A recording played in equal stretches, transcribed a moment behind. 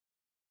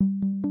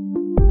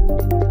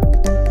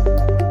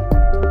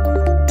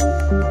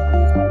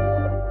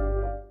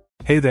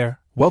Hey there,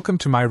 welcome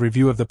to my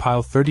review of the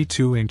Pyle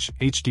 32-inch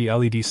HD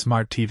LED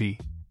Smart TV.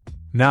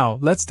 Now,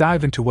 let's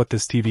dive into what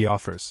this TV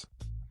offers.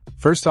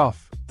 First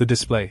off, the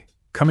display.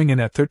 Coming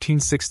in at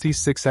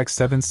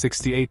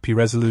 1366x768p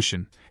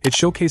resolution, it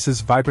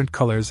showcases vibrant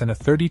colors and a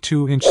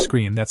 32-inch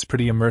screen that's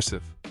pretty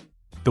immersive.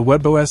 The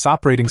WebOS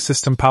operating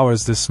system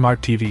powers this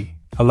smart TV,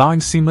 allowing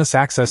seamless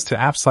access to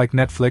apps like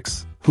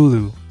Netflix,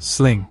 Hulu,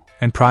 Sling,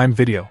 and Prime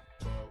Video.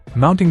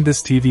 Mounting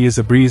this TV is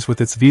a breeze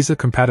with its Visa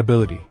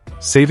compatibility,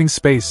 saving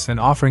space and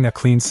offering a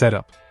clean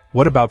setup.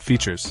 What about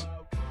features?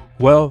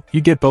 Well,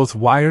 you get both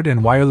wired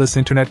and wireless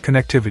internet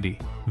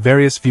connectivity,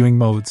 various viewing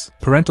modes,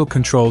 parental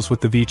controls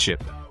with the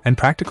V-chip, and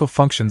practical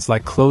functions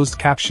like closed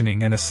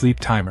captioning and a sleep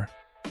timer.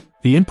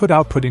 The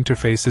input-output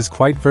interface is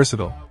quite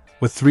versatile,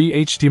 with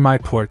 3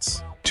 HDMI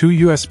ports, 2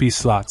 USB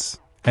slots,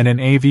 and an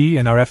AV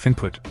and RF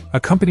input,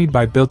 accompanied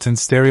by built-in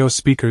stereo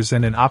speakers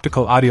and an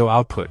optical audio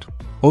output.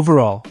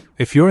 Overall,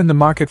 if you're in the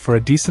market for a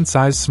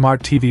decent-sized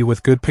smart TV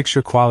with good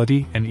picture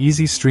quality and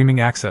easy streaming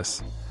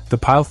access, the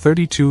Pyle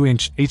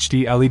 32-inch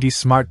HD LED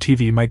Smart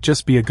TV might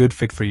just be a good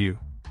fit for you.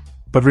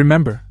 But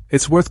remember,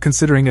 it's worth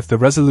considering if the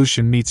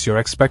resolution meets your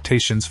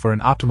expectations for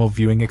an optimal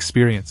viewing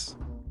experience.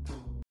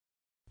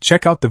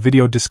 Check out the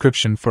video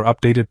description for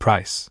updated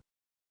price.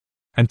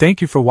 And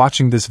thank you for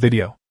watching this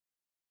video.